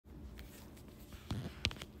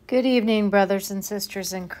Good evening, brothers and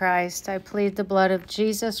sisters in Christ. I plead the blood of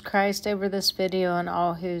Jesus Christ over this video and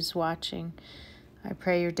all who's watching. I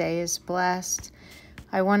pray your day is blessed.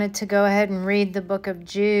 I wanted to go ahead and read the book of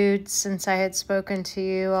Jude since I had spoken to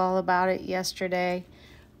you all about it yesterday.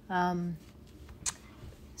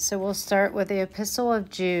 So we'll start with the Epistle of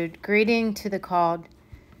Jude. Greeting to the called.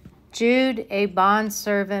 Jude, a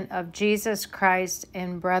bondservant of Jesus Christ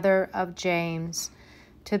and brother of James,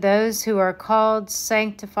 to those who are called,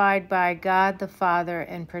 sanctified by God the Father,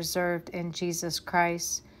 and preserved in Jesus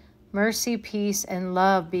Christ, mercy, peace, and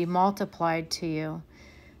love be multiplied to you.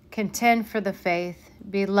 Contend for the faith.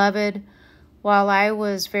 Beloved, while I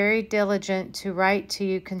was very diligent to write to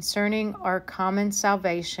you concerning our common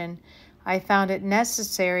salvation, I found it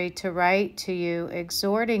necessary to write to you,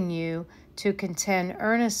 exhorting you to contend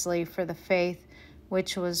earnestly for the faith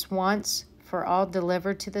which was once for all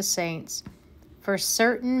delivered to the saints. For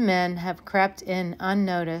certain men have crept in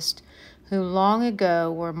unnoticed, who long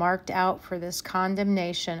ago were marked out for this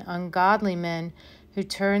condemnation, ungodly men who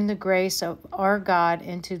turn the grace of our God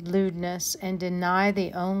into lewdness and deny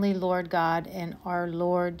the only Lord God and our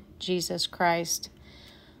Lord Jesus Christ.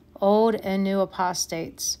 Old and new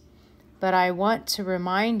apostates. But I want to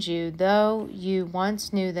remind you, though you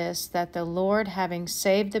once knew this, that the Lord, having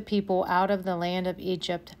saved the people out of the land of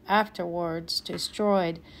Egypt, afterwards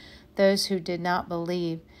destroyed those who did not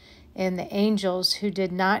believe, and the angels who did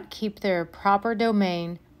not keep their proper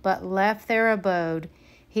domain, but left their abode,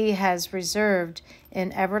 he has reserved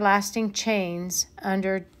in everlasting chains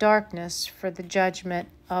under darkness for the judgment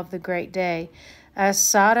of the great day, as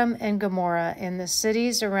Sodom and Gomorrah and the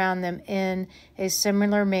cities around them in a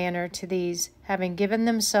similar manner to these, having given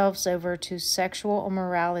themselves over to sexual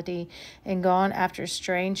immorality and gone after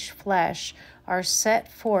strange flesh, are set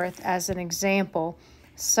forth as an example,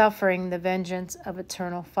 suffering the vengeance of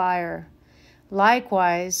eternal fire.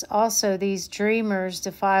 Likewise, also these dreamers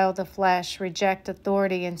defile the flesh, reject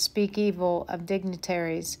authority, and speak evil of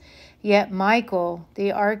dignitaries. Yet Michael,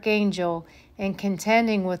 the archangel, in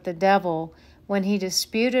contending with the devil, when he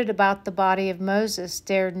disputed about the body of Moses,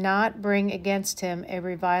 dared not bring against him a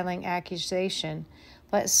reviling accusation,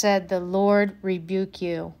 but said, "The Lord rebuke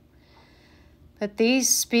you." But these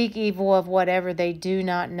speak evil of whatever they do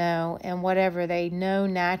not know, and whatever they know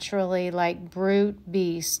naturally, like brute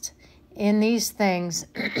beasts. In these things,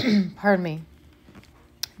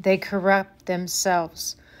 they corrupt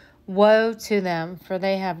themselves. Woe to them, for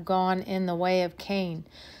they have gone in the way of Cain,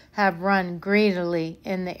 have run greedily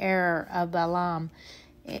in the error of Balaam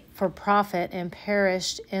for profit, and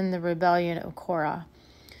perished in the rebellion of Korah.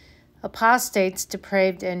 Apostates,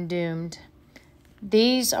 depraved and doomed.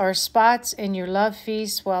 These are spots in your love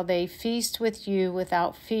feast, while they feast with you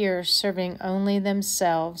without fear, serving only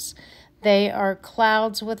themselves. They are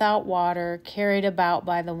clouds without water, carried about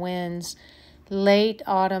by the winds, late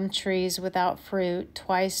autumn trees without fruit,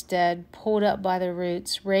 twice dead, pulled up by the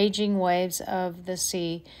roots, raging waves of the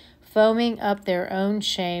sea, foaming up their own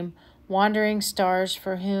shame, wandering stars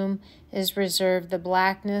for whom is reserved the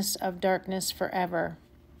blackness of darkness forever.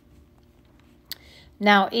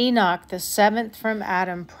 Now Enoch, the seventh from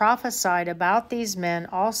Adam, prophesied about these men,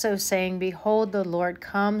 also saying, Behold, the Lord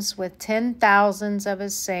comes with 10,000s of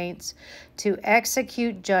his saints to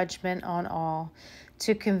execute judgment on all,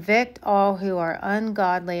 to convict all who are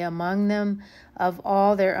ungodly among them of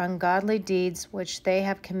all their ungodly deeds which they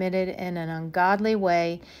have committed in an ungodly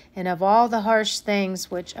way, and of all the harsh things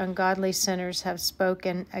which ungodly sinners have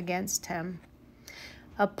spoken against him.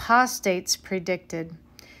 Apostates predicted.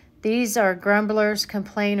 These are grumblers,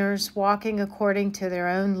 complainers, walking according to their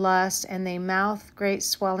own lust, and they mouth great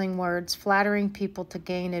swelling words, flattering people to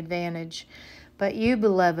gain advantage. But you,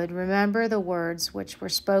 beloved, remember the words which were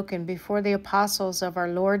spoken before the apostles of our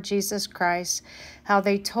Lord Jesus Christ, how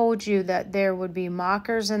they told you that there would be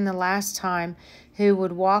mockers in the last time, who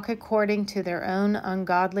would walk according to their own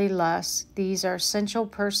ungodly lusts. These are sensual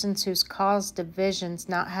persons who cause divisions,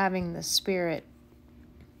 not having the Spirit.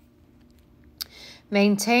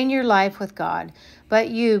 Maintain your life with God. But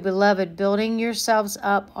you, beloved, building yourselves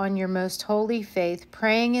up on your most holy faith,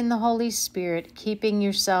 praying in the Holy Spirit, keeping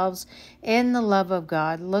yourselves in the love of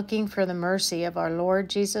God, looking for the mercy of our Lord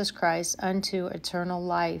Jesus Christ unto eternal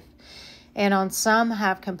life. And on some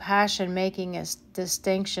have compassion, making a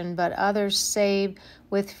distinction, but others save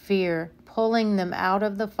with fear, pulling them out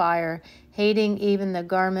of the fire, hating even the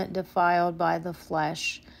garment defiled by the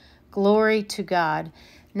flesh. Glory to God.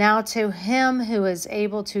 Now to him who is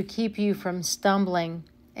able to keep you from stumbling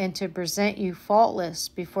and to present you faultless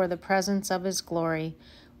before the presence of his glory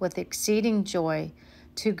with exceeding joy,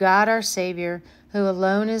 to God our Savior, who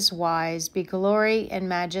alone is wise, be glory and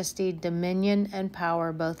majesty, dominion and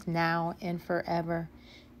power, both now and forever.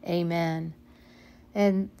 Amen.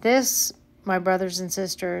 And this, my brothers and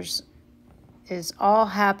sisters, is all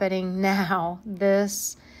happening now.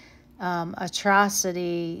 This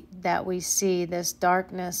atrocity that we see, this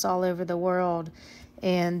darkness all over the world,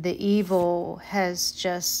 and the evil has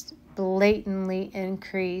just blatantly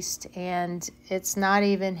increased, and it's not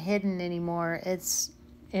even hidden anymore. It's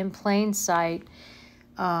in plain sight.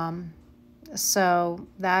 So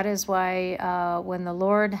that is why when the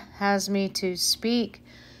Lord has me to speak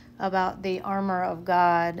about the armor of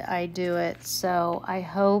God, I do it. So I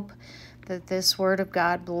hope that this word of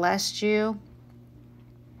God blessed you.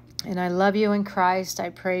 And I love you in Christ.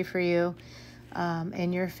 I pray for you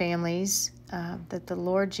and your families, that the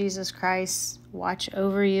Lord Jesus Christ watch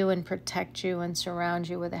over you and protect you and surround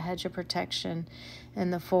you with a hedge of protection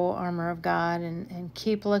and the full armor of God. And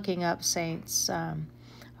keep looking up, saints.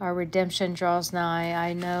 Our redemption draws nigh.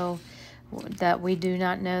 I know that we do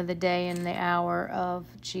not know the day and the hour of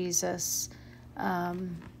Jesus,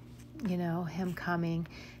 him coming,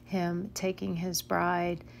 him taking his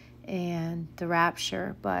bride, and the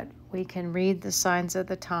rapture, but we can read the signs of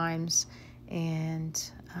the times,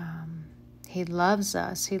 and he loves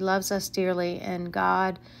us. He loves us dearly, and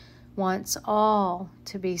God wants all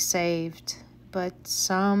to be saved, but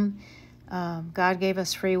some, God gave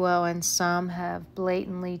us free will, and some have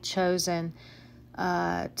blatantly chosen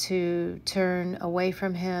to turn away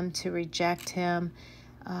from him, to reject him,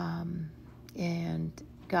 and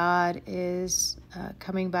God is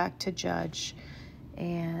coming back to judge.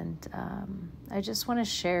 And I just want to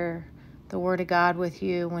share the Word of God with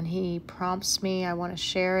you. When he prompts me, I want to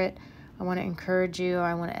share it. I want to encourage you.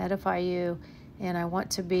 I want to edify you. And I want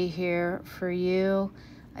to be here for you.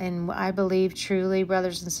 And I believe truly,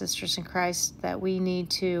 brothers and sisters in Christ, that we need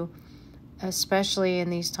to, especially in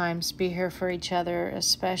these times, be here for each other,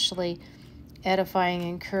 especially edifying,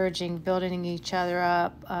 encouraging, building each other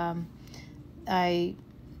up. I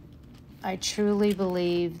truly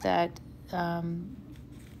believe that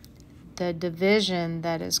the division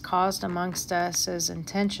that is caused amongst us is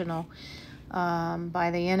intentional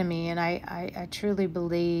by the enemy. And I truly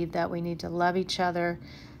believe that we need to love each other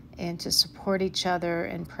and to support each other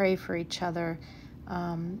and pray for each other.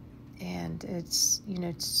 And it's,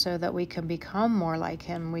 so that we can become more like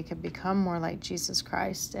him. We can become more like Jesus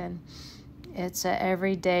Christ. And it's an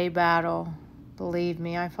everyday battle. Believe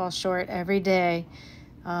me, I fall short every day.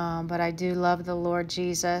 But I do love the Lord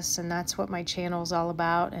Jesus, and that's what my channel is all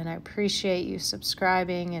about. And I appreciate you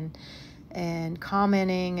subscribing and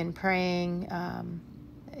commenting and praying.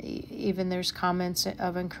 Even there's comments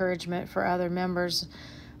of encouragement for other members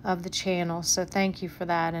of the channel. So thank you for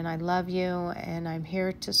that. And I love you, and I'm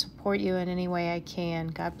here to support you in any way I can.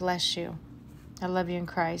 God bless you. I love you in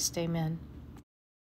Christ. Amen.